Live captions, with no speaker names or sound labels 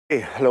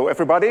Hey, hello,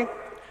 everybody.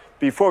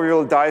 Before we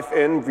will dive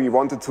in, we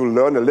wanted to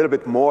learn a little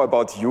bit more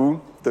about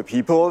you, the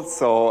people.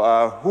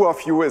 So who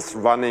of you is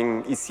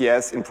running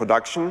ECS in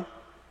production?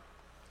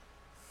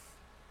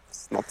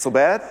 It's not so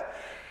bad.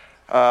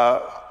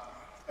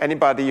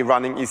 Anybody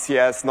running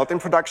ECS not in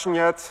production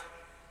yet?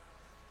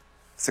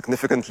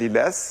 Significantly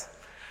less.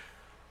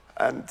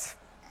 And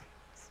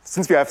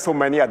since we have so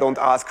many, I don't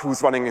ask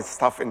who's running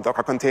stuff in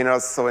Docker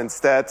containers. So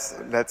instead,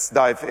 let's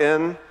dive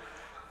in.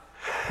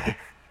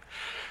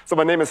 So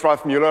my name is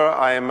Ralf Müller.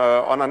 I'm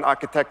an online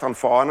architect on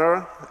For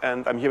Honor,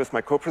 and I'm here with my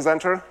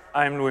co-presenter.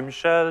 I'm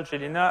Louis-Michel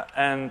Gélina,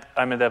 and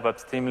I'm a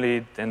DevOps team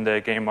lead in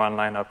the Game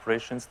Online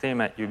operations team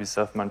at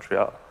Ubisoft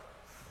Montreal.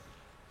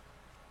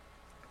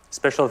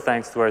 Special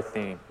thanks to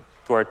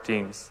our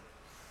teams.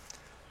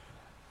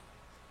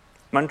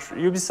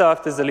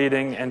 Ubisoft is a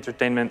leading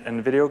entertainment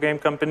and video game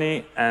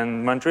company,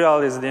 and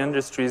Montreal is the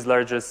industry's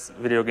largest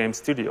video game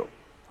studio,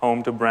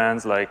 home to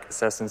brands like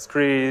Assassin's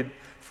Creed,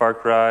 Far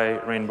Cry,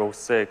 Rainbow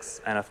Six,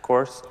 and of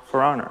course,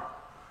 For Honor.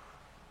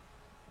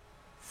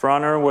 For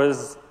Honor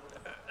was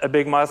a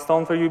big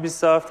milestone for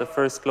Ubisoft, the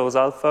first closed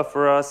alpha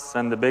for us,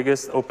 and the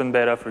biggest open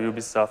beta for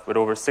Ubisoft with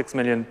over 6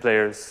 million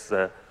players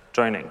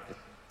joining.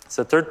 It's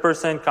a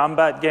third-person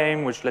combat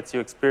game which lets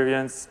you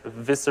experience the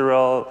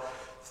visceral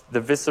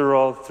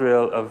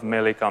thrill of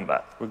melee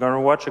combat. We're going to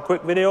watch a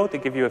quick video to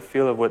give you a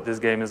feel of what this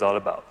game is all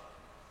about.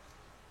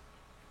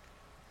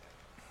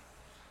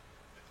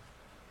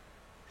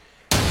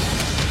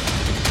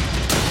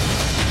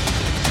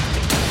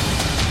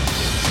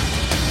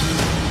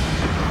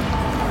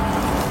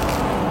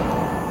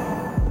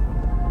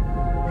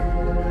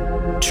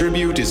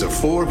 Tribute is a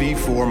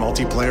 4v4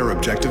 multiplayer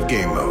objective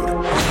game mode.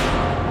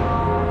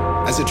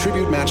 As a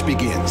tribute match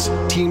begins,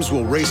 teams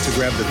will race to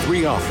grab the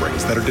 3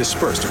 offerings that are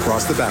dispersed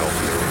across the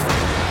battlefield.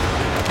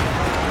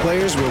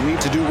 Players will need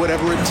to do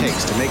whatever it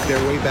takes to make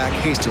their way back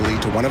hastily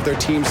to one of their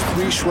team's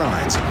 3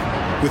 shrines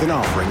with an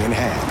offering in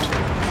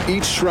hand.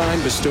 Each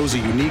shrine bestows a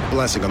unique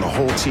blessing on the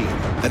whole team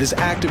that is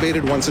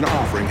activated once an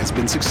offering has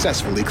been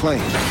successfully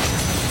claimed.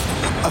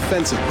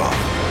 Offensive buff,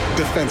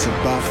 defensive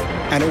buff,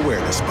 and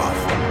awareness buff.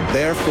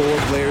 Therefore,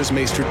 players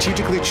may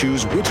strategically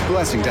choose which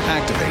blessing to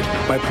activate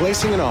by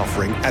placing an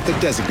offering at the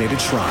designated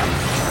shrine.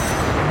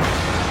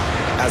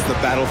 As the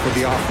battle for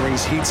the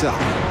offerings heats up,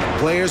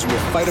 players will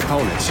fight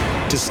opponents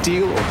to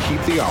steal or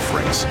keep the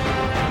offerings.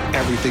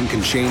 Everything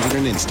can change in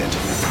an instant,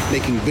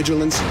 making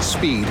vigilance,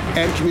 speed,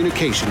 and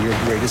communication your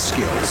greatest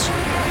skills.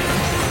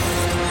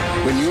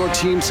 When your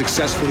team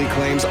successfully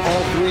claims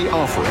all 3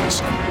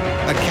 offerings,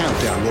 a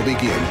countdown will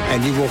begin,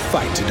 and you will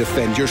fight to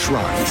defend your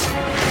shrines.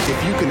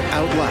 If you can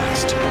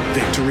outlast,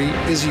 victory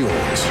is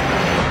yours.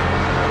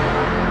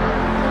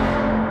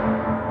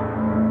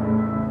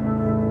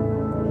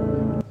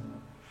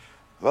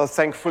 Well,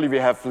 thankfully, we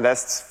have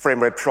less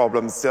frame rate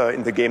problems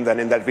in the game than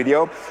in that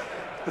video.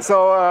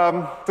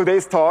 So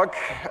today's talk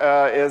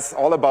is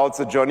all about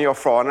the journey of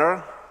For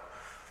Honor.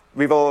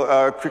 We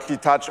will quickly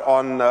touch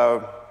on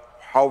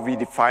how we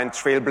define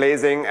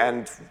trailblazing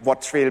and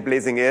what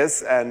trailblazing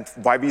is and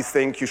why we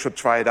think you should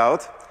try it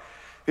out.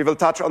 We will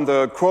touch on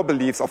the core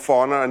beliefs of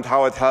For Honor and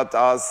how it helped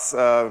us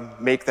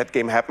make that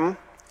game happen.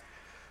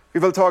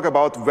 We will talk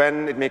about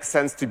when it makes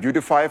sense to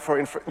beautify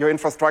for your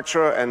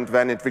infrastructure and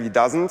when it really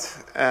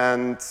doesn't.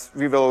 And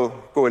we will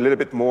go a little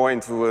bit more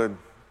into a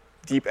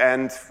deep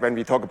end when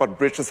we talk about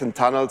bridges and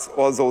tunnels,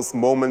 all those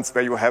moments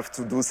where you have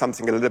to do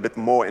something a little bit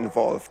more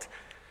involved.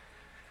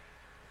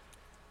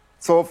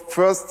 So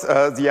first,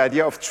 the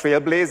idea of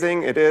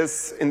trailblazing, it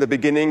is in the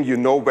beginning you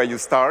know where you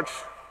start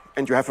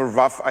and you have a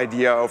rough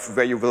idea of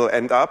where you will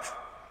end up.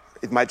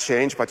 It might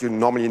change, but you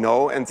normally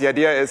know. And the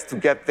idea is to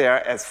get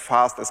there as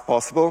fast as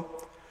possible.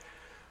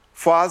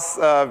 For us,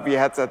 we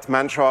had that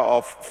mantra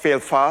of fail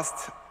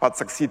fast, but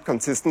succeed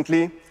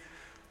consistently.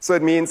 So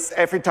it means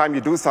every time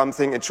you do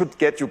something, it should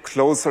get you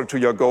closer to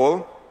your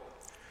goal.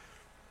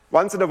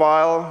 Once in a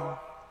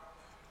while,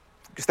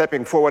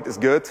 stepping forward is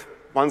good.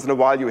 Once in a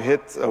while, you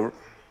hit a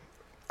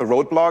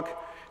roadblock.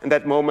 In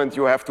that moment,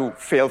 you have to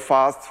fail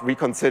fast,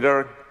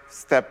 reconsider,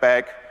 step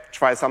back,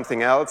 try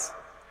something else.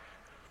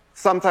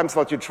 Sometimes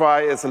what you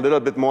try is a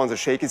little bit more on the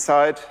shaky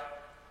side,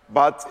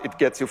 but it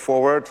gets you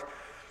forward.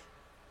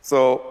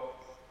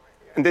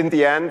 And in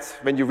the end,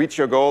 when you reach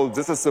your goal,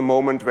 this is the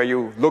moment where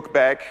you look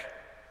back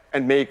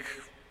and make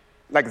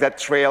like that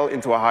trail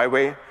into a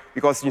highway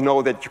because you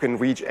know that you can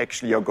reach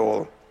actually your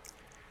goal.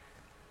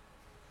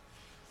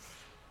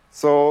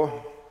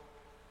 So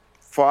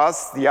for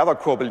us, the other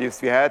core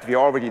beliefs we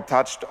already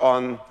touched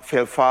on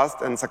fail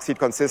fast and succeed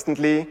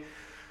consistently.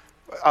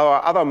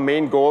 Our other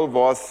main goal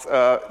was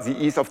the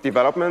ease of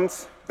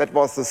development. That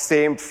was the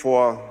same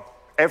for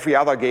every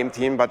other game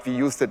team, but we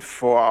used it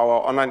for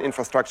our online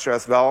infrastructure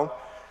as well.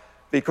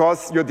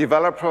 Because your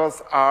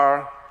developers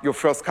are your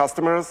first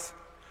customers.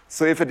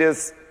 So if it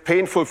is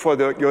painful for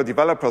your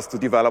developers to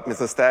develop with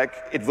a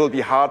stack, it will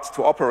be hard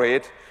to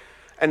operate.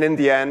 And in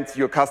the end,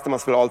 your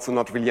customers will also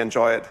not really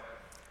enjoy it.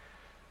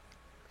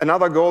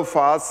 Another goal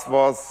for us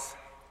was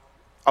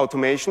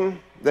automation.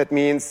 That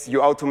means you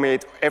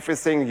automate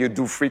everything you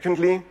do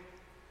frequently.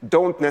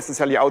 don't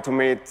necessarily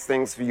automate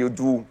things you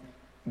do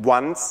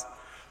once,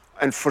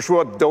 and for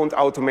sure don't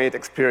automate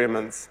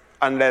experiments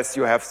unless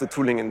you have the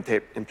tooling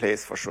in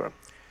place for sure.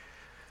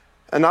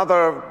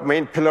 Another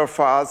main pillar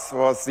for us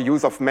was the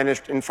use of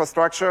managed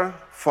infrastructure.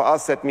 For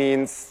us, that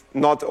means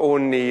not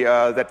only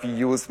that we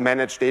use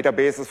managed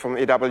databases from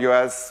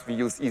AWS, we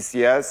use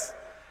ECS.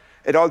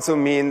 It also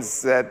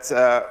means that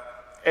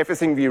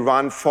everything we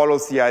run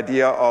follows the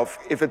idea of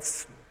if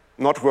it's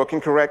not working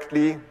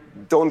correctly,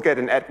 don't get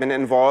an admin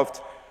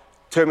involved,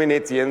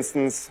 terminate the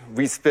instance,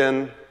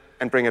 respin,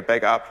 and bring it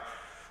back up.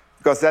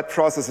 Because that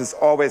process is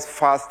always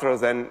faster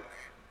than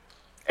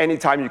any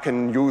time you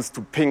can use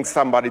to ping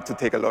somebody to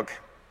take a look.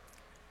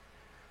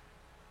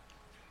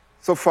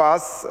 So for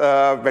us,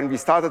 when we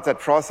started that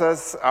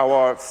process,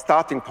 our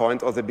starting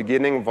point or the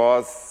beginning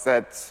was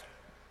that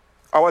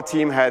our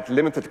team had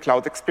limited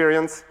cloud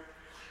experience.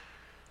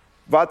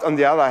 But on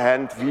the other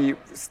hand, we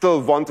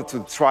still wanted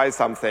to try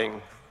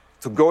something,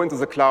 to go into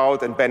the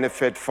cloud and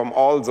benefit from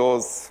all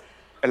those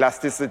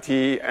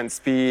elasticity and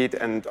speed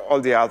and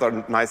all the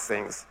other nice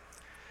things.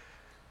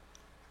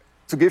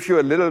 To give you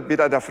a little bit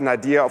of an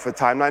idea of a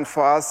timeline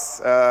for us,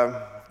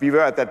 we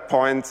were at that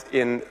point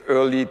in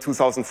early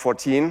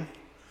 2014.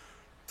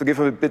 To give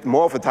a bit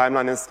more of a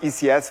timeline,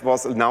 ECS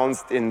was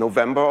announced in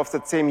November of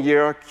that same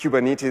year,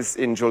 Kubernetes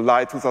in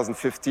July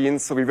 2015,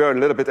 so we were a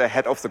little bit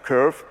ahead of the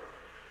curve.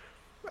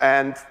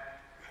 And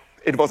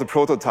it was a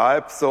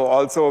prototype, so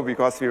also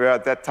because we were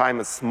at that time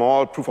a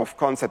small proof of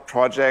concept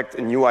project,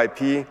 a new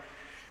IP,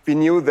 we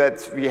knew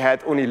that we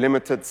had only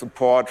limited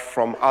support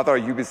from other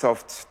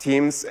Ubisoft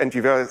teams, and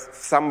we were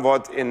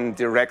somewhat in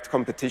direct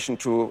competition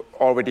to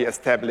already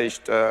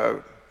established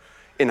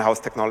in-house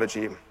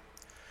technology.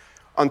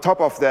 On top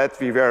of that,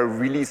 we were a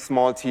really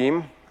small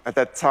team. At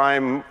that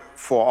time,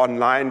 for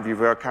online, we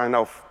were kind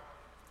of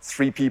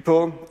 3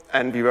 people,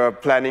 and we were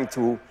planning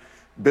to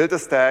build a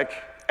stack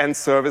and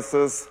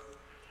services.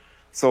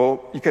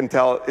 So you can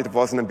tell it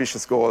was an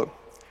ambitious goal.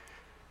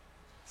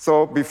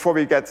 So before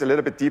we get a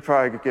little bit deeper,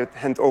 I could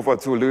hand over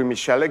to Louis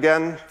Michel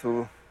again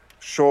to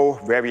show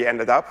where we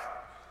ended up.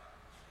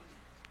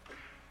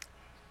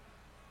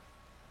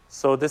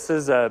 So this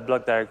is a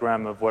block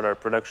diagram of what our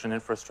production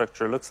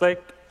infrastructure looks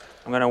like.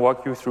 I'm going to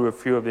walk you through a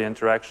few of the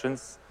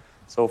interactions.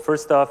 So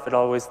first off, it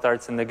always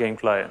starts in the game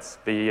clients,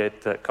 be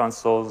it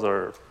consoles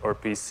or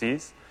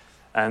PCs.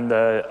 And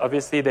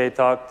obviously, they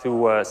talk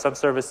to some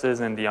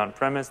services in the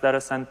on-premise data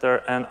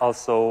center and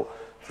also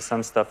to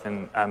some stuff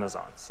in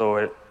Amazon. So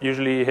it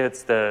usually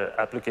hits the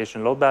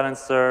application load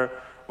balancer,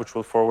 which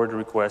will forward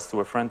requests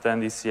to a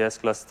front-end ECS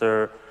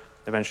cluster,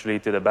 eventually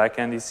to the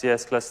back-end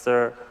ECS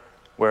cluster,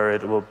 where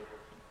it will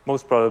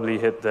most probably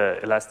hit the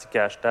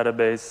Elasticache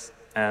database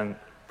and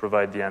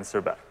provide the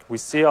answer back. We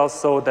see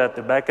also that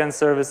the back-end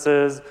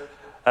services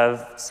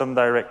have some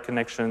direct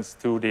connections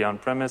to the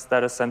on-premise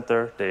data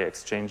center. They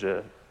exchange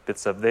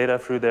bits of data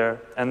through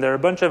there. And there are a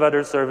bunch of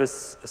other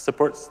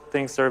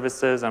supporting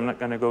services. I'm not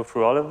going to go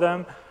through all of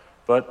them,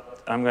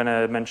 but I'm going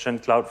to mention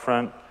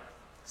CloudFront.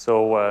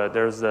 So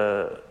there's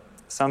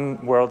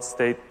some world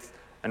state,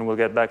 and we'll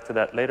get back to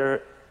that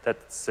later, that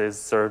is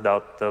served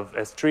out of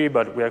S3,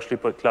 but we actually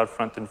put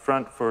CloudFront in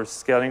front for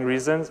scaling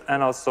reasons,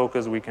 and also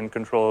because we can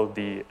control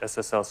the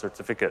SSL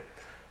certificate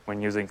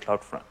when using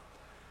CloudFront.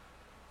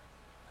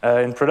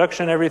 In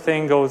production,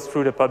 everything goes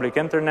through the public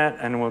internet,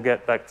 and we'll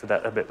get back to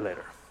that a bit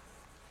later.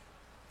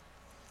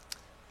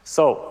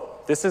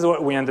 So this is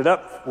what we ended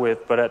up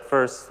with, but at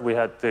first we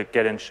had to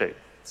get in shape.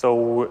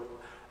 So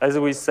as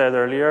we said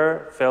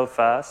earlier, fail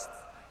fast.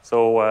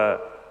 So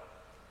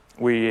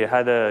we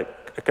had a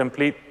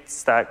complete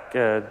stack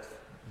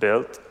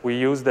built. We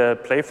used the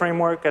Play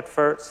framework at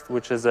first,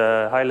 which is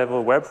a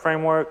high-level web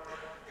framework.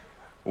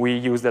 We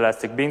used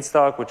Elastic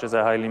Beanstalk, which is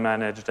a highly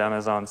managed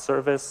Amazon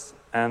service,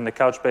 and the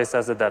Couchbase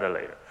as a data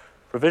layer.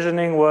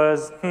 Provisioning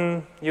was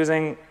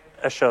using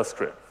a shell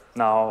script.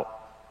 Now,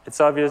 it's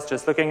obvious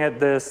just looking at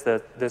this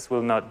that this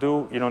will not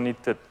do. You don't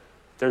need to,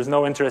 there's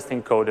no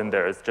interesting code in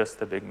there. It's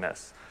just a big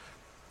mess.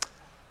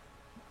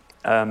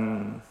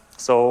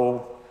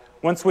 So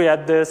once we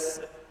had this,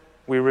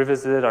 we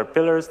revisited our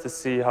pillars to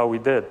see how we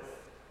did.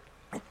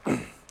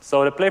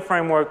 So the Play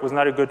framework was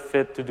not a good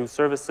fit to do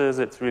services.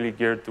 It's really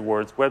geared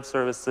towards web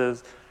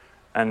services,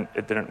 and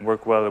it didn't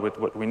work well with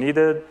what we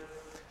needed.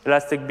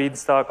 Elastic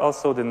Beanstalk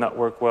also did not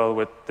work well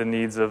with the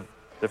needs of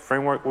the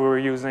framework we were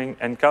using.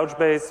 And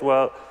Couchbase,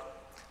 well,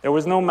 there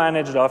was no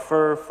managed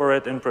offer for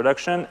it in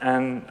production,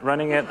 and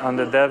running it on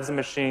the dev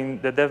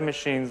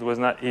machines was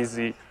not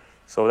easy,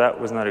 so that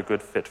was not a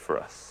good fit for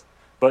us.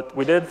 But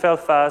we did fail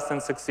fast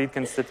and succeed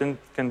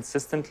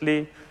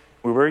consistently.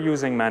 We were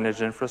using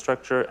managed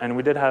infrastructure, and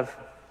we did have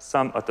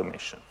some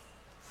automation.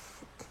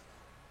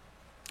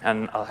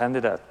 And I'll hand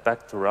it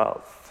back to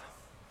Ralph.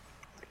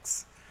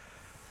 Thanks.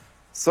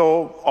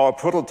 So our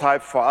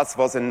prototype for us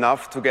was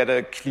enough to get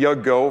a clear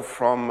go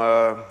from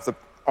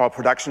our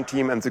production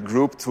team and the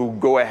group to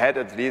go ahead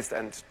at least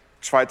and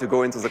try to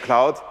go into the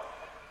cloud.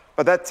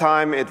 But that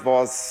time it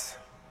was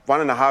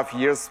 1.5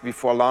 years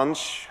before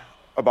launch,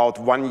 about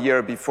 1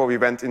 year before we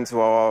went into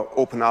our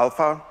open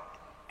alpha.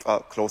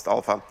 closed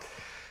alpha.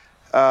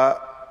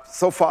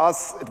 So for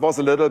us, it was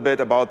a little bit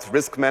about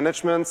risk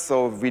management.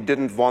 So we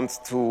didn't want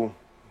to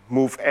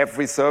move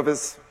every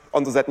service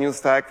onto that new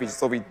stack.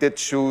 So we did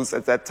choose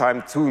at that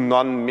time 2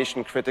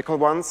 non-mission critical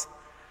ones.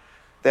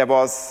 There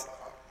was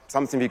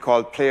something we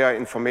called Player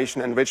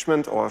Information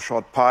Enrichment, or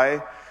short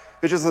PI,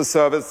 which is a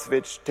service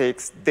which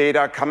takes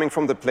data coming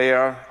from the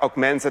player,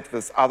 augments it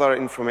with other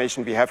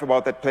information we have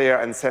about that player,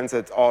 and sends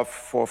it off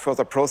for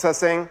further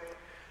processing.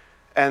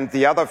 And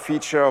the other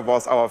feature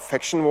was our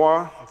faction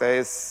war. There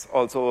is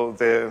also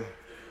the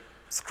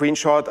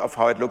screenshot of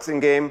how it looks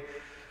in-game.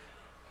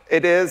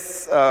 It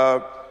is,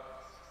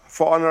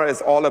 For Honor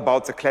is all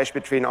about the clash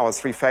between our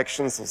 3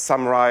 factions, so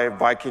Samurai,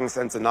 Vikings,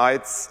 and the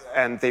Knights,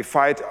 and they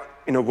fight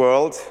in a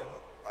world,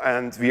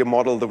 and we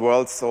model the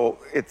world. So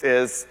it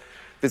is,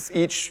 with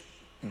each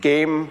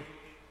game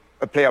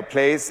a player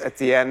plays, at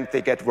the end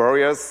they get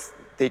warriors.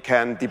 They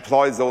can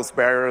deploy those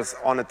barriers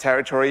on a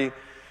territory,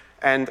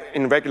 and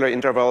in regular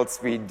intervals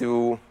we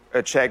do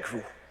a check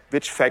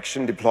which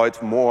faction deployed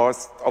more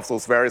of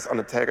those warriors on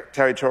a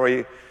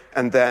territory,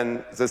 and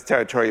then this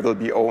territory will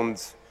be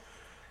owned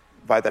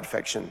by that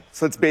faction.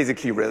 So it's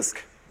basically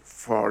risk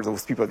for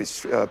those people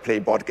which play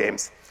board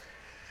games.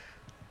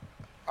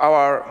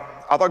 Our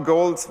other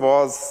goals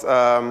was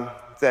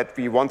that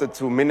we wanted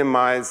to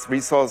minimize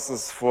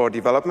resources for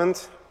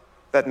development.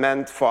 That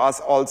meant for us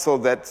also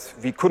that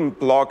we couldn't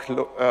block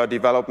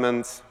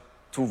development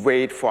to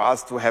wait for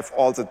us to have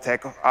all the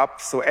tech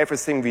up. So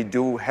everything we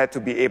do had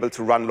to be able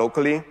to run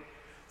locally,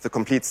 the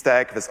complete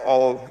stack with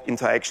all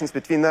interactions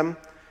between them.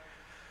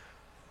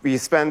 We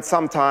spent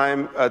some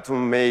time to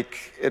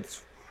make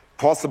it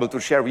possible to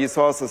share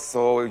resources.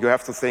 So you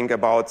have to think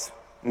about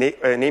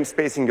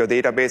namespacing your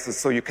databases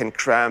so you can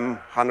cram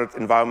 100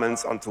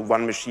 environments onto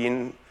one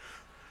machine.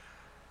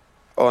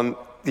 On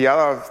the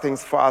other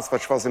things for us,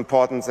 which was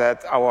important,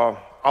 that our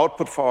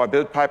output for our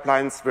build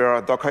pipelines were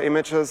Docker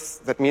images.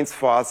 That means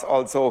for us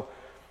also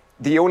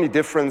the only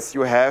difference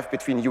you have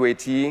between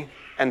UAT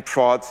and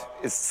prod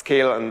is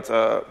scale and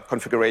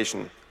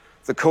configuration.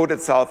 The code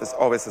itself is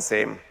always the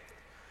same.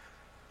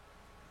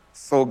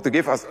 So to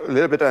give us a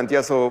little bit of an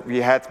idea, so we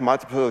had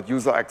multiple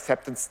user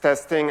acceptance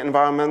testing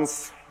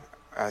environments.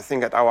 I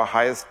think at our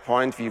highest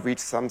point, we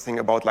reached something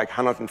about like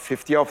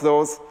 150 of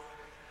those.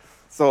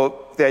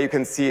 So there you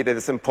can see that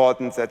it's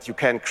important that you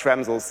can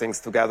cram those things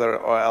together,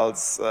 or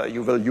else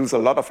you will use a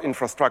lot of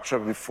infrastructure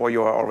before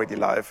you are already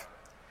live.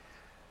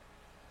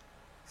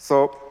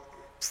 So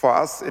for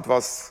us, it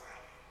was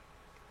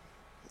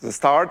the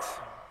start.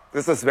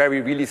 This is where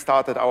we really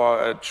started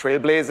our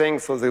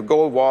trailblazing. So the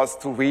goal was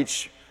to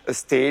reach a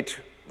state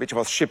which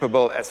was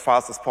shippable as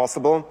fast as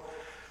possible.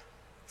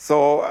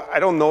 So I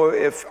don't know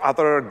if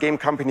other game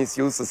companies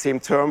use the same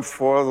term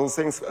for those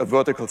things, a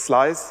vertical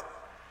slice,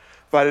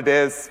 but it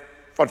is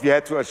what we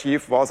had to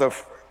achieve was an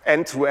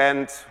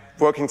end-to-end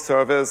working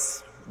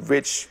service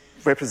which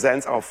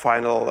represents our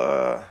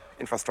final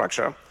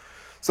infrastructure.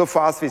 So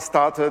for us, we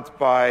started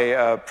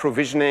by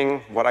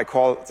provisioning what I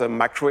call the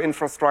macro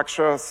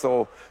infrastructure,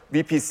 so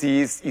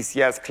VPCs,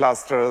 ECS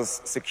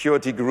clusters,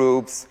 security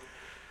groups,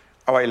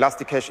 our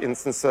Elasticache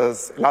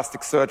instances,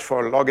 Elasticsearch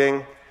for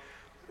logging.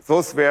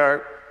 Those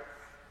were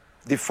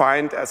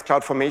defined as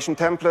CloudFormation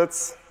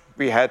templates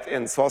we had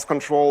in source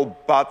control,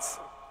 but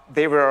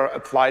they were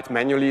applied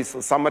manually.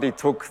 So somebody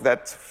took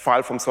that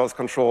file from source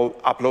control,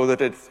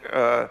 uploaded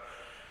it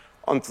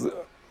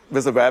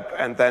with the web,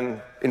 and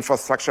then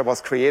infrastructure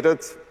was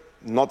created.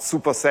 Not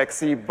super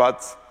sexy,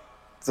 but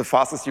the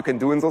fastest you can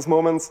do in those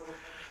moments.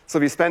 So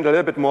we spent a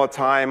little bit more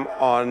time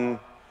on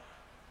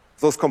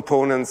those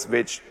components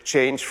which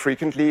change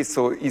frequently,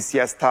 so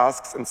ECS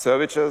tasks and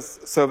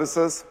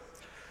services.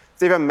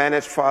 They were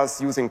managed for us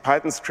using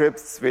Python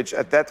scripts, which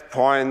at that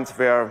point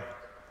were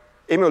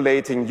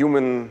emulating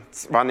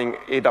humans running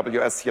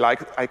AWS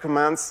CLI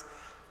commands,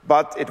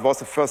 but it was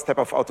the first step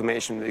of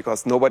automation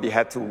because nobody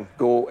had to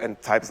go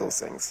and type those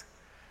things.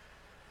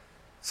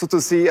 So to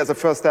see, as a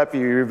first step, we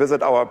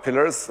revisit our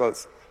pillars. So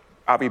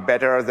are we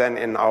better than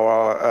in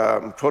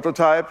our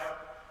prototype?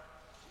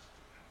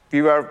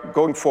 We were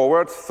going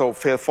forward, so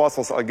fail-force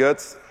was all good.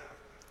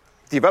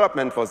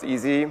 Development was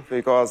easy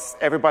because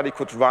everybody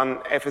could run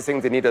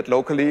everything they needed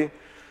locally,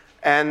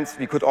 and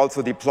we could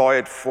also deploy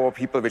it for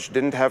people which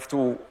didn't have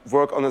to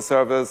work on a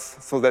service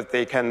so that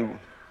they can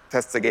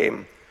test the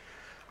game.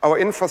 Our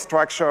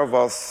infrastructure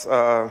was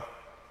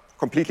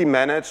completely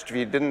managed.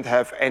 We didn't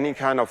have any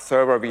kind of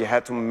server we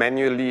had to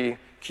manually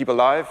keep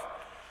alive.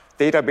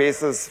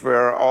 Databases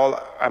were all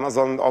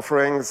Amazon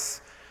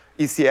offerings.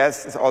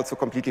 ECS is also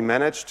completely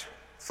managed,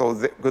 so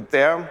good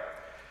there.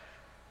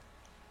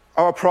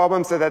 Our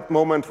problems at that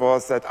moment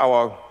was that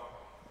our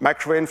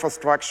macro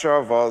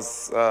infrastructure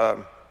was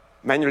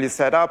manually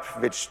set up,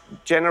 which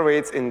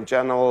generates in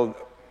general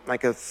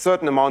like a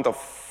certain amount of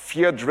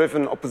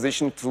fear-driven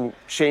opposition to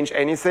change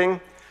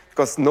anything,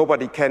 because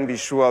nobody can be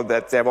sure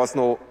that there was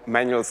no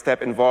manual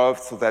step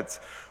involved, so that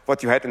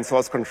what you had in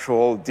source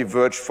control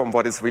diverged from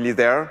what is really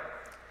there.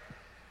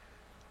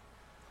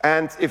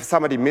 And if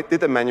somebody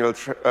did a manual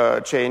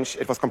change,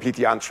 it was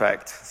completely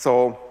untracked.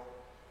 So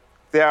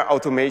their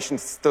automation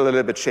is still a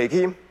little bit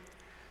shaky.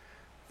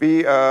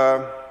 We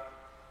had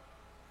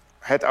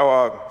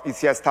our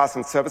ECS task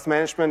and service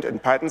management in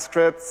Python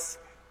scripts.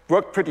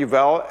 Worked pretty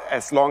well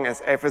as long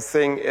as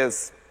everything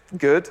is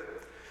good.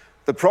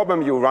 The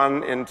problem you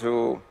run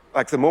into,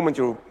 like the moment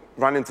you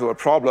run into a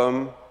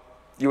problem,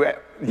 you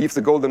leave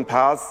the golden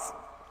path.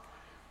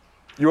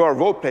 Your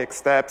rollback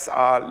steps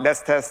are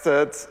less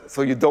tested,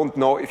 so you don't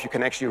know if you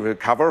can actually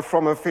recover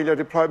from a failure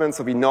deployment.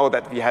 So we know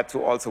that we had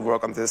to also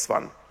work on this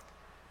one.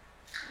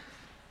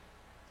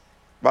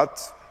 But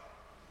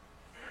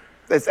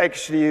it's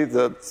actually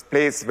the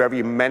place where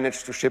we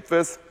managed to ship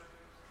this,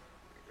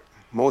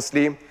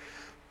 mostly.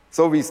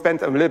 So we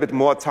spent a little bit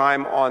more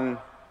time on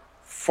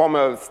from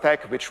a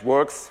stack which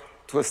works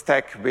to a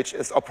stack which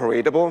is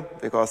operatable,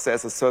 because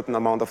there's a certain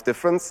amount of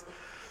difference.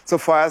 So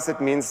for us,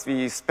 it means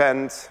we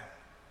spent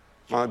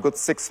a good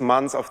 6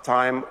 months of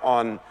time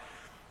on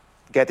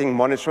getting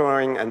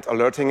monitoring and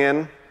alerting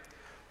in.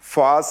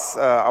 For us,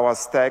 our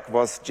stack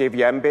was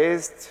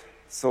JVM-based.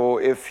 So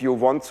if you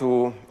want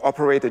to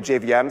operate a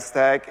JVM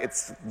stack,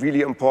 it's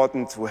really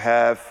important to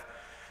have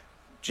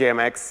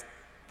JMX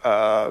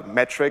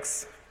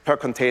metrics per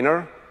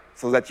container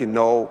so that you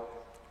know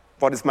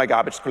what is my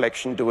garbage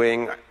collection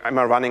doing, am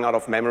I running out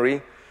of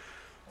memory?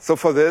 So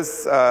for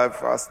this,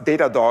 for us,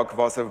 Datadog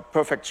was a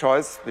perfect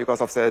choice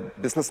because of the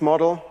business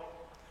model,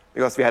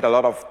 because we had a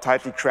lot of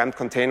tightly crammed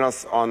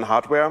containers on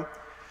hardware.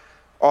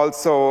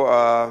 Also,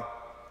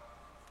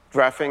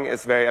 graphing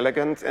is very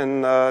elegant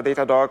in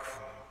Datadog.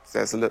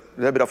 There's a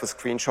little bit of a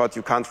screenshot.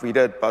 You can't read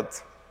it,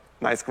 but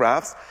nice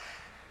graphs.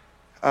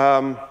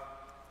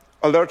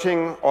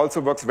 Alerting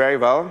also works very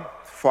well.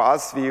 For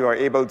us, we were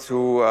able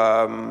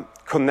to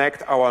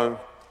connect our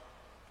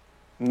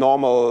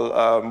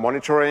normal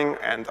monitoring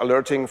and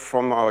alerting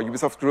from our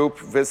Ubisoft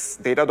group with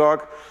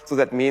Datadog. So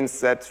that means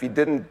that we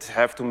didn't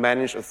have to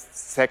manage a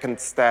second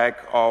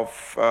stack of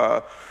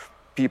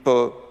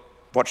people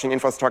watching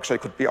infrastructure.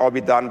 It could all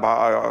be done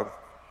by our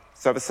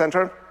service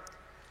center.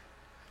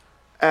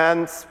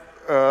 And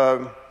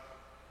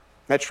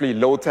naturally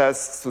load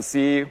tests to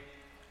see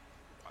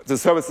the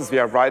services we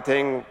are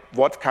writing,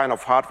 what kind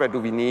of hardware do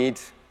we need,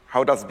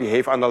 how does it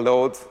behave under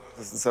load.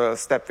 This is a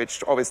step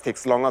which always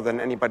takes longer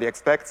than anybody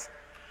expects.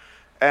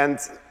 And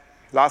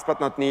last but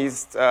not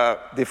least,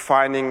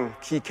 defining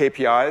key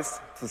KPIs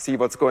to see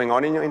what's going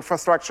on in your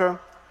infrastructure.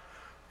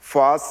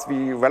 For us,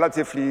 we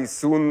relatively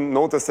soon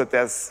noticed that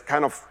there's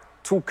kind of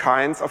two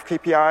kinds of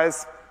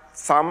KPIs.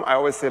 Some, I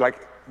always say,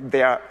 like,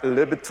 they are a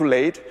little bit too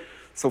late.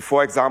 So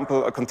for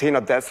example, a container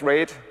death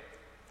rate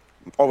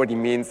already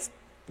means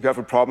you have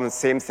a problem.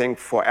 Same thing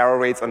for error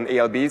rates on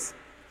ALBs.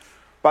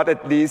 But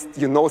at least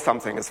you know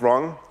something is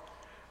wrong.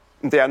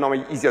 They are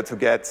normally easier to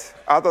get.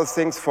 Other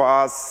things for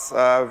us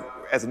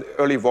as an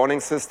early warning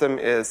system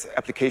is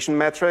application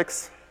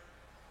metrics,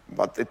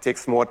 but it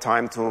takes more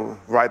time to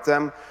write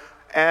them.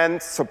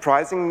 And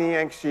surprisingly,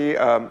 actually,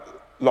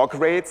 log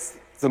rates.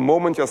 The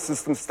moment your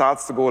system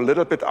starts to go a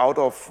little bit out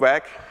of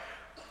whack,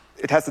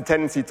 it has a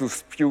tendency to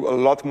spew a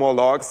lot more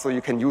logs, so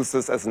you can use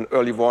this as an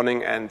early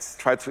warning and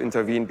try to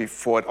intervene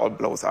before it all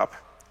blows up.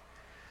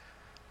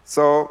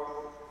 So,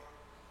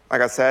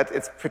 like I said,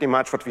 it's pretty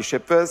much what we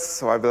ship with,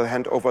 so I will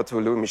hand over to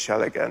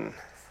Louis-Michel again.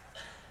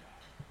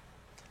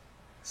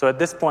 So at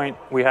this point,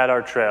 we had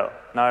our trail.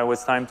 Now it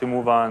was time to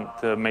move on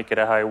to make it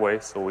a highway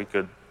so we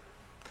could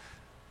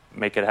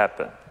make it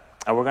happen.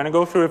 And we're going to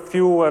go through a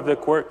few of the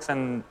quirks,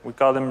 and we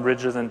call them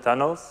bridges and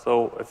tunnels.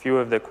 So a few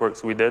of the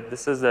quirks we did.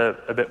 This is a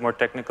bit more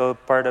technical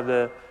part of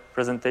the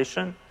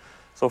presentation.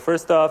 So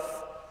first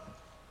off,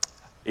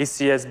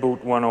 ECS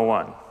boot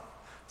 101.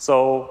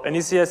 So an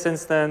ECS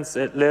instance,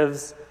 it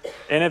lives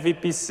in a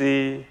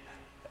VPC,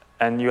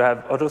 and you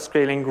have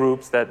auto-scaling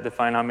groups that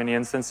define how many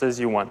instances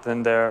you want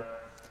in there.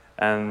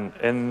 And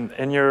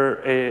in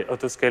your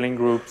auto-scaling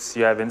groups,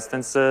 you have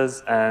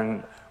instances,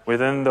 and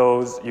within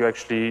those, you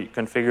actually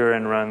configure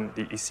and run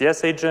the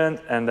ECS agent,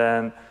 and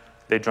then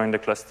they join the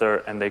cluster,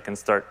 and they can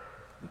start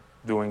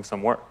doing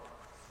some work.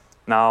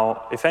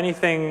 Now, if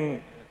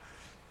anything,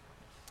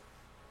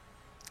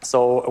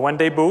 so when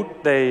they boot,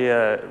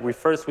 we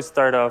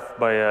start off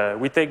by,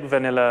 we take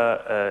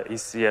vanilla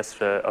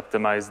ECS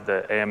optimized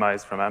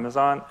AMIs from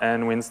Amazon,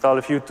 and we install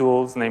a few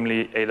tools,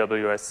 namely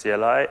AWS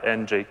CLI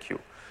and JQ.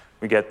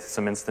 We get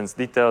some instance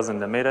details in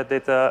the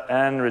metadata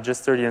and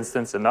register the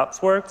instance in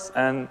OpsWorks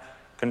and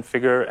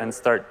configure and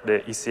start the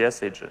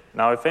ECS agent.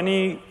 Now, if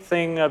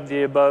anything of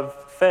the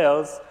above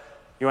fails,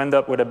 you end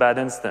up with a bad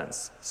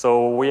instance.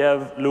 So we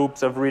have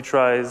loops of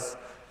retries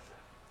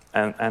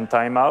and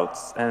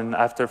timeouts, and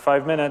after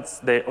 5 minutes,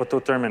 they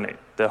auto-terminate.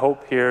 The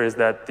hope here is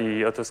that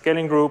the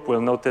auto-scaling group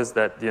will notice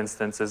that the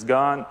instance is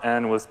gone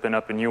and will spin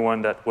up a new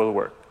one that will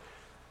work.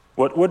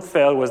 What would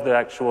fail was the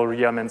actual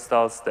yum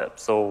install step.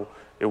 So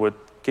it would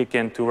kick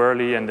in too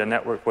early and the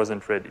network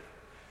wasn't ready.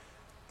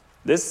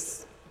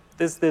 This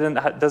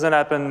doesn't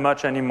happen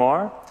much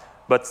anymore,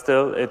 but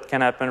still it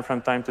can happen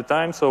from time to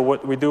time. So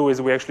what we do is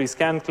we actually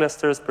scan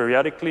clusters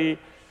periodically,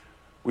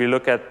 We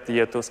look at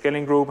the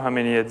auto-scaling group, how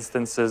many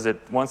instances it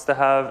wants to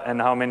have, and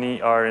how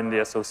many are in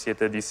the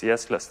associated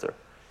ECS cluster.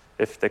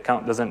 If the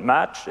count doesn't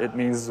match, it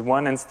means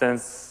one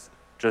instance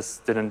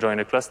just didn't join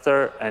a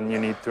cluster, and you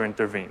need to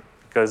intervene.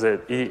 Because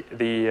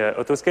the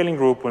auto-scaling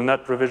group will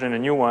not provision a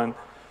new one,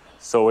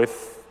 so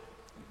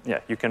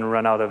you can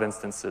run out of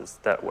instances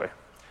that way.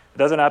 It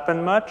doesn't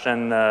happen much,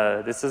 and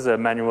this is a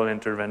manual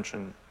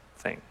intervention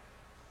thing.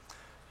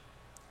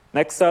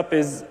 Next up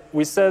is,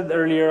 we said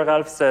earlier,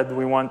 Ralph said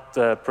we want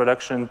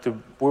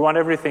we want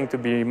everything to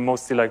be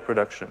mostly like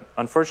production.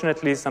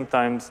 Unfortunately,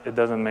 sometimes it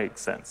doesn't make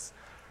sense.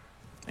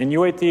 In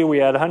UAT, we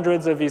had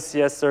hundreds of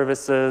ECS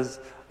services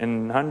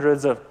in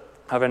hundreds of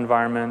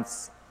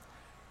environments,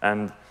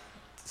 and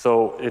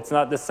so it's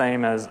not the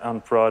same as on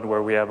prod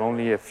where we have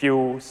only a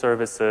few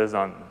services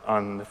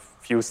on a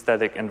few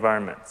static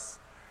environments.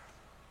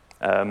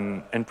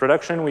 In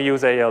production, we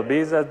use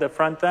ALBs at the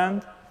front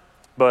end.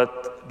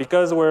 But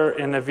because we're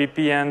in a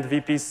VPN,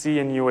 VPC,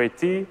 and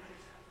UAT,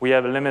 we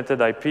have a limited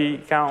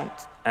IP count,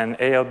 and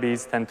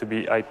ALBs tend to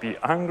be IP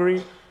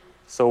hungry.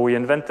 So we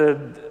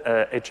invented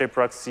HA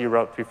proxy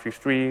Route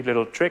 53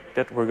 little trick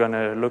that we're going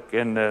to look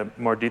in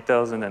more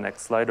details in the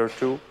next slide or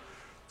two.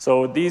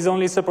 So these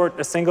only support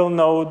a single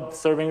node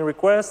serving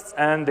requests,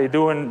 and it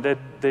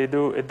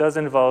does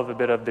involve a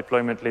bit of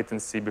deployment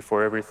latency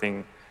before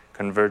everything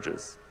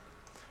converges.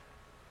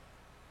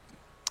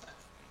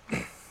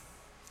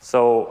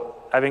 So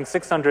having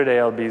 600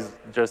 ALBs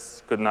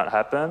just could not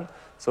happen.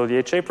 So the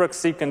HA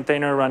proxy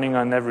container running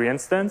on every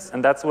instance,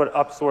 and that's what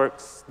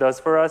OpsWorks does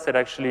for us. It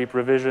actually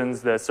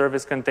provisions the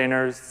service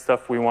containers,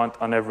 stuff we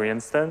want on every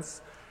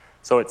instance.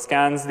 So it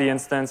scans the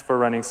instance for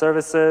running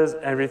services.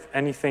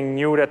 Anything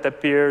new that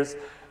appears,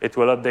 it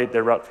will update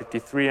the Route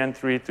 53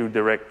 entry to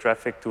direct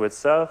traffic to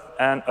itself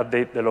and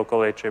update the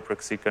local HA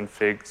proxy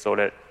config so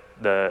that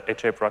the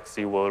HA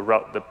proxy will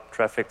route the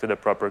traffic to the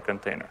proper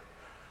container.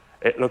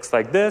 It looks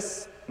like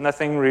this.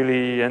 Nothing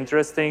really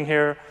interesting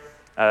here.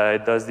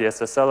 It does the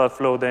SSL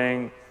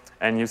offloading,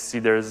 and you see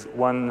there's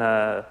one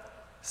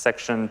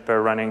section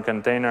per running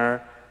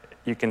container.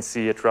 You can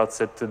see it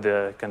routes it to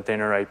the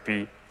container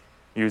IP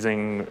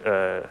using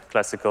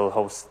classical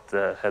host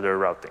header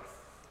routing.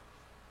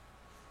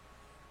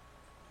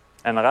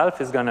 And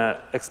Ralph is going to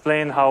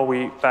explain how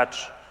we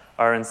patch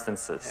our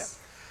instances.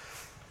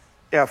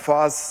 Yeah, for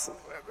us,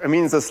 I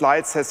mean, the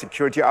slide says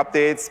security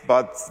updates,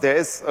 but there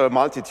is a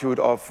multitude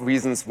of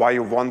reasons why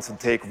you want to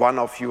take one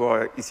of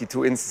your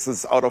EC2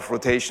 instances out of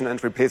rotation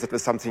and replace it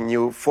with something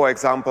new. For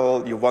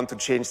example, you want to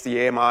change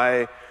the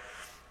AMI,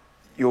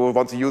 you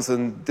want to use a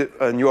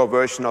newer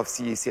version of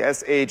the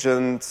ECS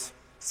agent,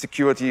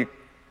 security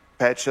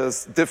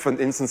patches,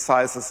 different instance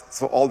sizes,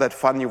 so all that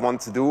fun you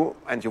want to do,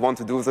 and you want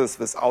to do this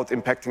without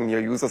impacting your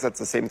users at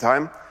the same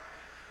time.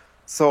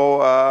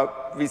 So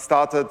we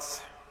started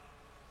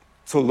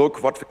to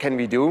look what can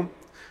we do,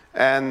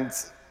 and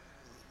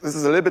this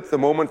is a little bit the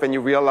moment when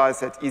you realize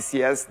that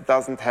ECS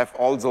doesn't have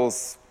all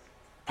those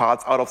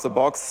parts out of the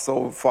box.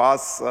 So for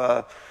us,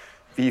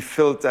 we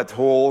filled that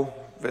hole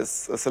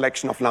with a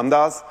selection of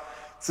lambdas.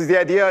 So the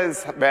idea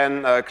is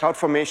when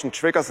CloudFormation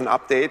triggers an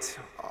update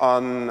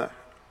on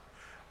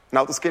an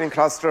autoscaling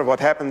cluster, what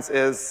happens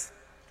is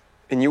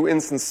a new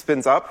instance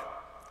spins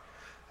up,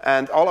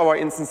 and all our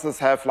instances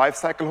have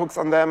lifecycle hooks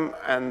on them,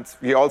 and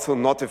we also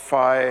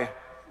notify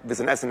with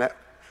an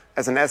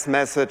SNS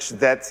message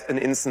that an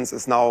instance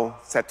is now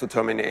set to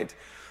terminate.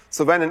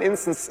 So when an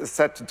instance is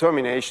set to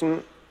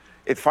termination,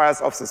 it fires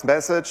off this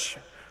message.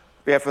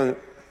 We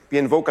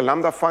invoke a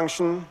Lambda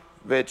function,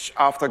 which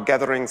after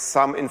gathering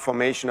some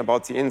information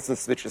about the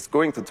instance which is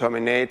going to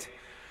terminate,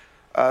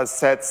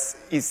 sets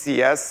the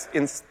ECS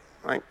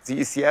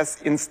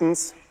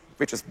instance,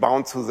 which is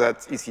bound to that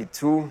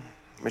EC2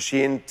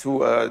 machine,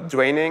 to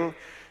draining.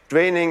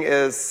 Draining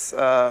is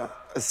a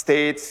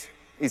state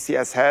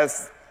ECS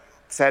has.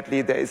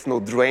 Sadly, there is no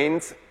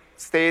drained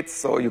state,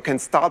 so you can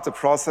start the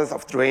process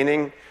of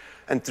draining.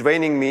 And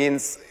draining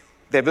means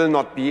there will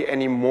not be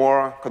any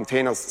more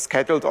containers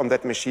scheduled on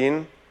that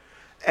machine,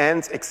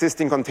 and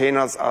existing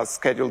containers are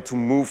scheduled to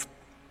move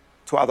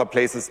to other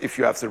places if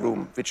you have the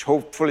room, which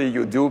hopefully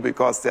you do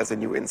because there's a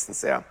new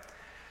instance there.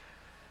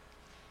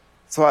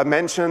 So I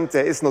mentioned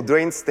there is no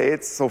drain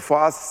state, so for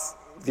us,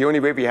 the only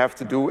way we have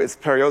to do is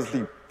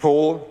periodically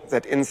pull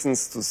that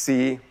instance to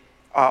see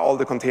are all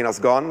the containers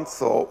gone.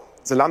 So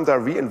the Lambda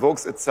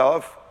re-invokes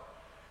itself,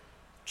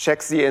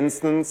 checks the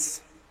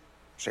instance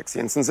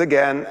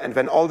again, and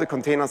when all the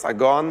containers are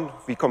gone,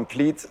 we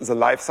complete the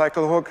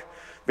lifecycle hook,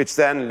 which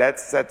then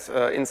lets that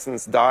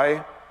instance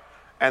die,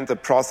 and the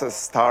process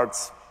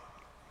starts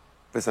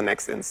with the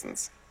next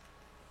instance.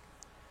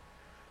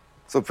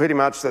 So pretty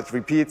much that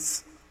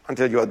repeats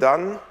until you're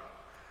done.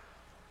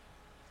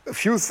 A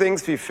few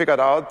things we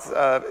figured out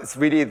is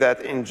really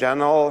that in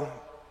general,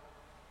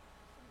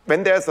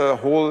 when there's a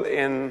hole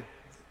in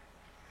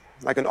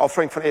like an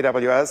offering from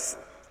AWS,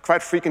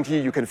 quite frequently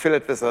you can fill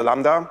it with a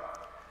Lambda.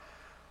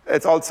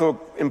 It's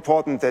also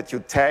important that you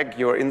tag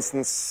your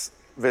instance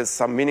with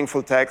some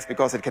meaningful tags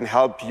because it can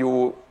help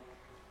you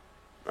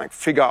like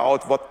figure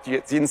out what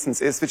the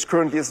instance is which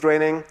currently is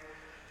draining.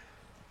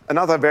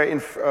 Another very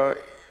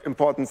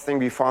important thing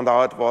we found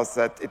out was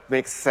that it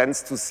makes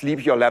sense to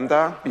sleep your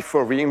Lambda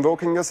before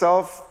re-invoking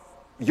yourself.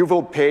 You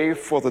will pay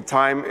for the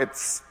time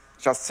it's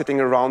just sitting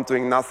around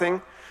doing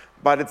nothing,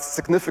 but it's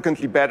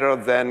significantly better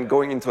than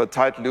going into a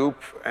tight loop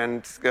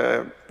and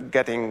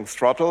getting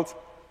throttled.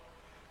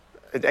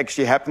 It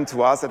actually happened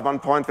to us at one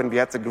point when we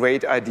had the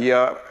great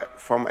idea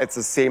from at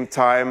the same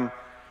time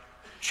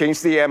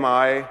change the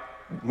AMI,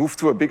 move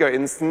to a bigger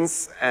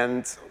instance,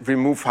 and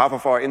remove half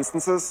of our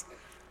instances.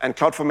 And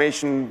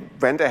CloudFormation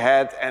went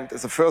ahead and,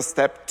 as a first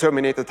step,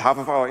 terminated half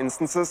of our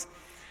instances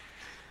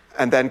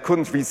and then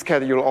couldn't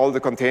reschedule all the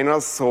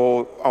containers.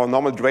 So our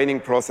normal draining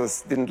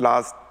process didn't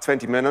last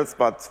 20 minutes,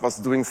 but was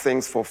doing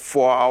things for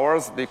 4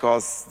 hours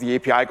because the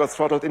API got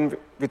throttled in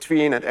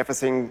between and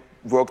everything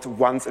worked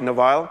once in a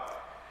while.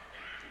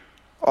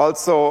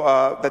 Also,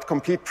 that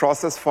complete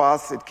process for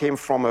us, it came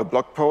from a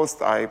blog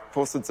post. I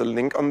posted the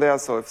link on there,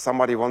 so if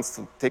somebody wants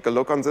to take a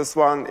look on this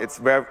one, it's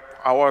where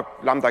our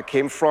Lambda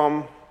came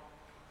from.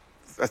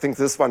 I think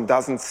this one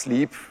doesn't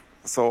sleep,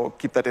 so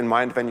keep that in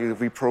mind when you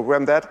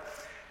reprogram that.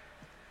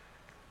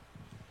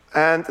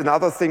 And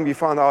another thing we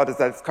found out is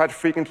that quite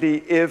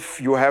frequently,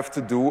 if you have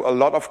to do a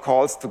lot of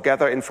calls to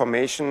gather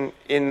information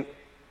in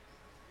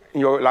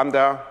your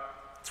Lambda,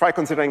 try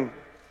considering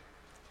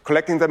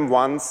collecting them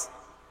once,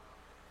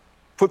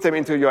 put them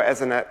into your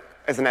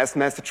SNS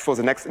message for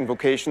the next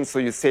invocation so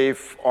you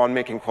save on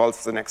making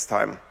calls the next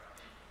time.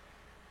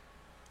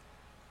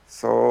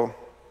 So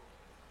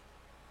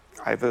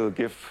I will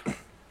give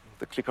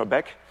the clicker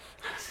back.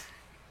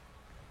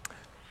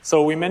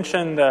 So we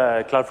mentioned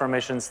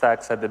CloudFormation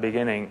stacks at the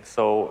beginning,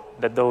 so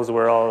that those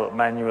were all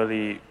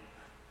manually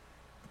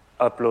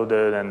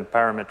uploaded and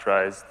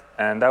parameterized.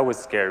 And that was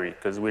scary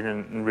because we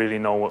didn't really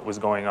know what was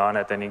going on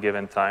at any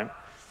given time.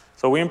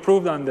 So we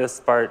improved on this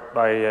part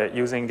by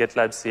using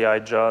GitLab CI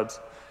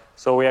jobs.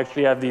 So we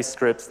actually have these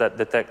scripts that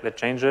detect the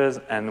changes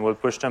and we'll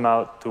push them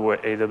out to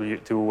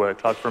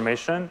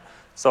CloudFormation.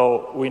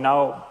 So we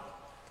now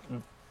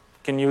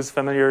can use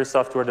familiar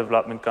software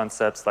development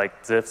concepts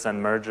like diffs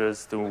and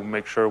merges to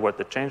make sure what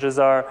the changes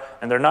are.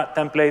 And they're not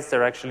templates,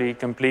 they're actually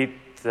complete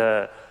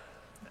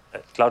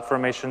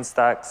CloudFormation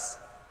stacks.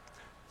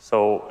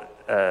 So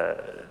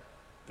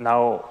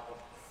now,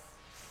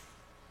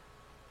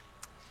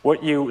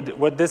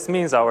 what this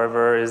means,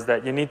 however, is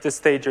that you need to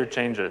stage your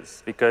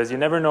changes because you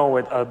never know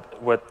what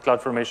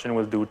CloudFormation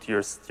will do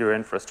to your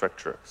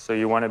infrastructure. So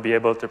you want to be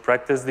able to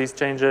practice these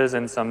changes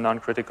in some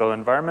non-critical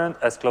environment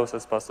as close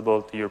as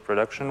possible to your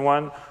production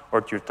one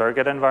or to your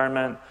target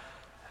environment.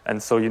 And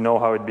so you know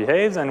how it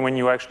behaves. And when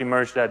you actually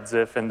merge that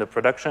diff in the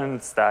production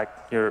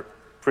stack, you're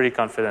pretty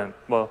confident,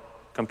 well,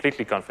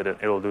 completely confident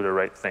it will do the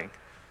right thing.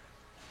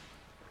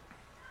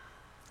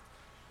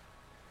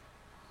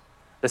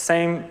 The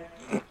same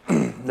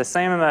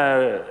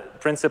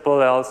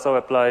principle also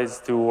applies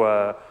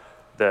to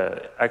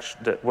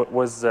what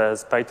was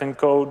Python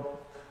code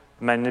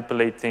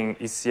manipulating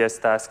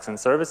ECS tasks and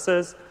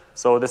services.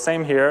 So the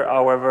same here,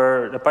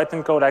 however, the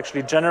Python code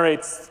actually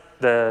generates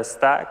the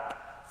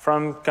stack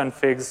from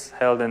configs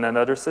held in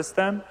another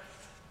system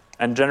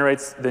and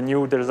generates the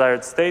new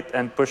desired state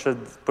and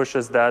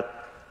pushes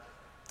that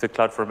to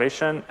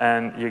CloudFormation,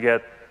 and you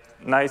get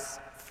nice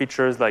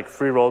features like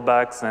free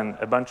rollbacks and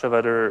a bunch of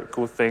other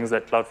cool things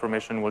that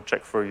CloudFormation will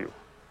check for you.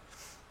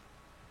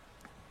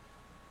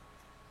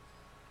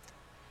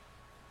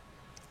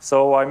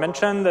 So I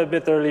mentioned a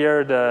bit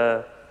earlier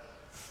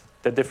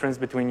the difference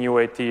between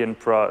UAT and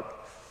prod.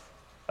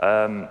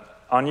 On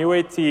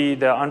UAT,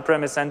 the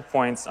on-premise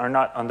endpoints are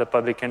not on the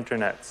public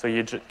internet, so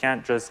you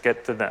can't just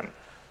get to them.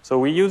 So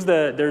we use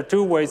there are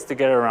two ways to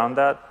get around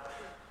that.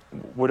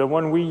 The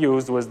one we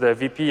used was the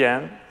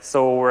VPN.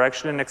 So we're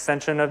actually an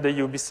extension of the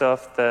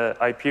Ubisoft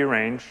IP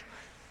range.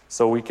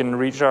 So we can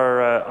reach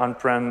our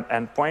on-prem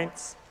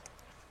endpoints.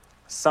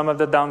 Some of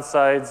the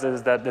downsides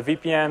is that the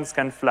VPNs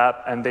can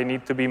flap and they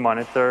need to be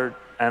monitored.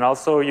 And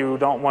also you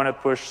don't want to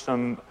push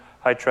some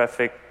high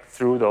traffic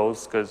through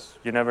those because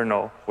you never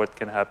know what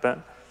can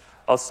happen.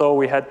 Also,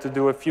 we had to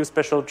do a few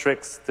special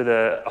tricks to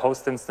the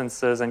host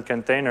instances and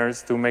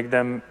containers to make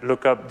them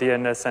look up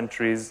DNS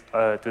entries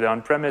to the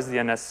on-premise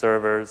DNS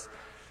servers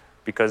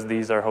because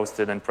these are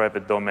hosted in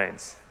private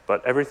domains.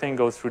 But everything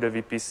goes through the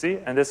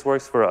VPC, and this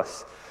works for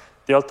us.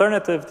 The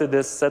alternative to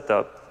this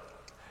setup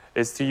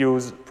is to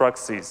use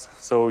proxies.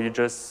 So you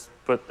just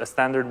put a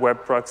standard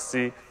web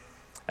proxy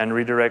and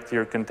redirect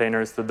your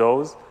containers to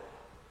those.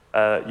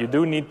 You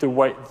do need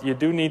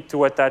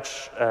to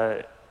attach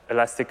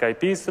Elastic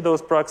IPs to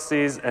those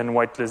proxies and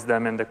whitelist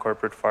them in the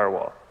corporate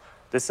firewall.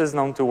 This is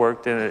known to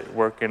work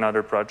in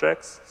other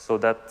projects, so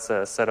that's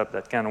a setup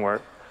that can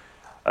work.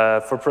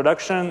 For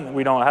production,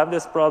 we don't have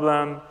this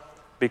problem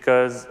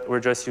because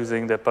we're just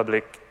using the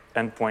public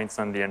endpoints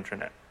on the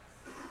internet.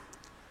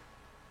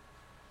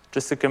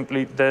 Just to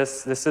complete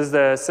this is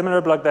the similar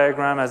block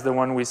diagram as the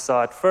one we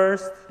saw at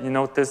first. You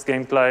notice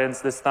game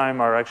clients this time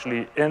are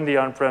actually in the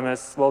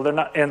on-premise. Well, they're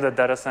not in the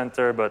data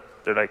center, but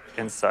they're like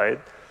inside.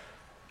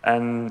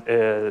 And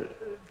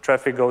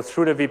traffic goes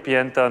through the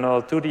VPN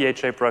tunnel to the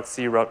HA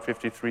proxy Route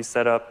 53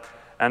 setup,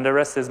 and the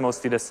rest is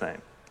mostly the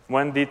same.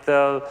 One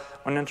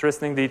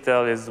interesting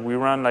detail is we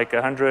run like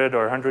 100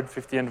 or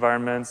 150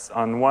 environments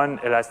on one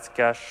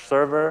Elasticache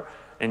server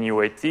in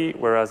UAT,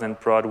 whereas in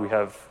prod we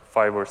have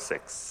 5 or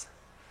 6.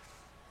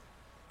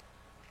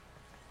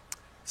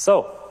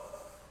 So,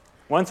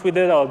 once we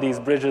did all these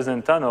bridges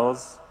and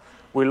tunnels,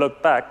 we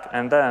looked back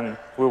and then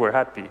we were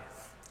happy.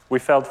 We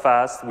felt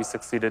fast, we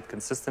succeeded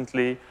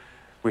consistently.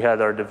 We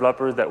had our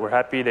developers that were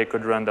happy, they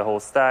could run the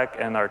whole stack,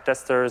 and our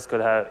testers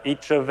could have,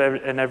 each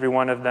and every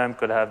one of them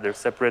could have their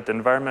separate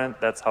environment.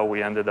 That's how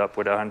we ended up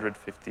with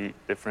 150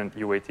 different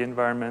UAT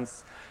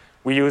environments.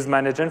 We used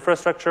managed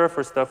infrastructure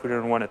for stuff we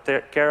didn't want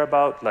to care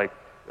about, like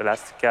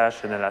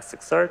Elasticache and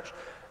Elasticsearch,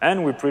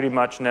 and we pretty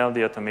much nailed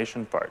the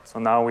automation part. So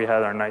now we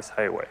had our nice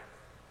highway.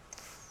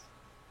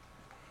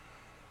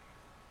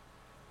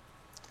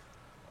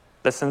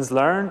 Lessons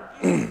learned,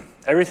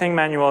 everything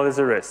manual is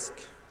a risk.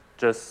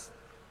 Just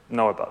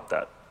know about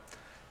that.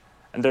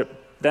 And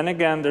then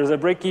again, there's a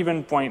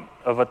break-even point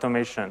of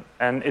automation,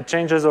 and it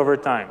changes over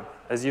time.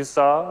 As you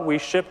saw, we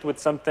shipped with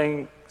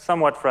something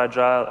somewhat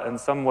fragile and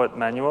somewhat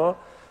manual.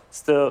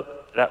 Still,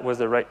 that was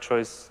the right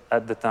choice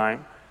at the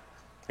time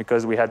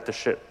because we had to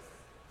ship.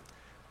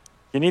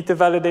 You need to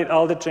validate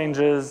all the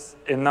changes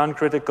in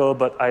non-critical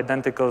but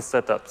identical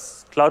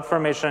setups.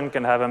 CloudFormation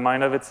can have a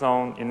mind of its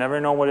own. You never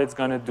know what it's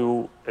going to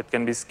do. It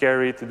can be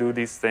scary to do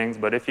these things,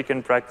 but if you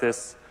can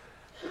practice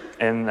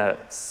in a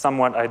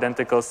somewhat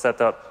identical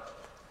setup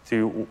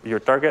to your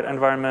target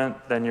environment,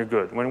 then you're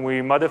good. When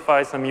we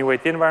modify some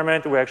UAT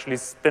environment, we actually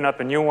spin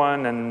up a new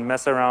one and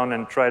mess around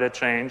and try to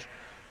change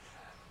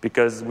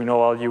because we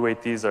know all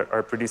UATs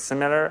are pretty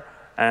similar.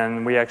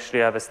 And we actually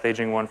have a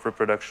staging one for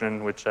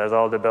production, which has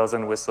all the bells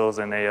and whistles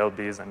and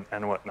ALBs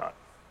and whatnot.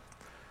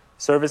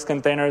 Service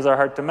containers are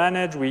hard to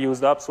manage. We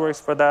used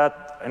OpsWorks for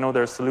that. I know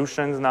there are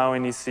solutions now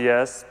in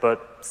ECS,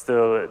 but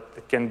still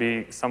it can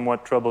be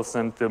somewhat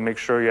troublesome to make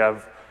sure you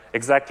have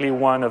exactly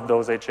one of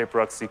those HA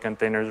proxy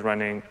containers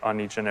running on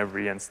each and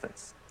every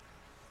instance.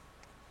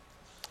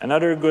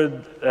 Another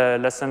good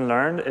lesson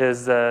learned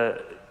is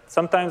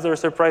sometimes there are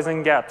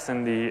surprising gaps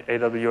in the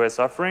AWS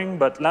offering,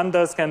 but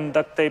Lambdas can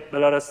duct tape a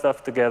lot of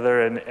stuff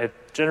together, and it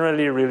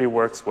generally really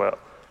works well.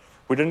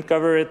 We didn't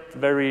cover it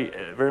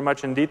very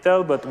much in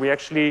detail, but we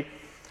actually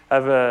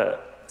have a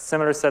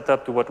similar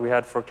setup to what we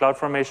had for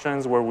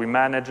CloudFormations, where we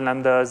manage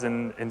Lambdas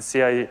in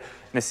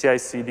a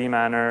CI/CD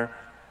manner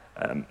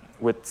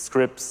with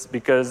scripts,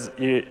 because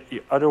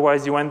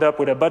otherwise you end up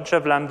with a bunch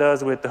of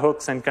Lambdas with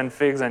hooks and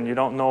configs, and you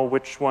don't know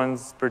which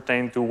ones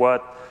pertain to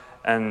what,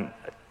 and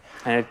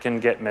it can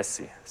get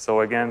messy.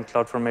 So again,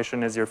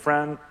 CloudFormation is your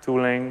friend.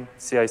 Tooling,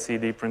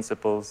 CI/CD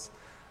principles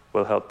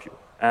will help you.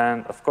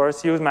 And of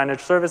course, use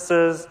managed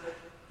services.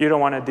 You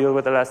don't want to deal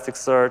with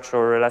Elasticsearch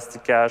or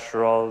Elasticache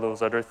or all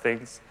those other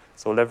things.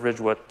 So leverage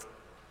what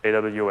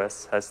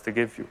AWS has to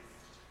give you.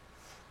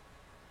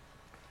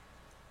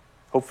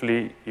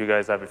 Hopefully, you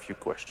guys have a few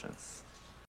questions.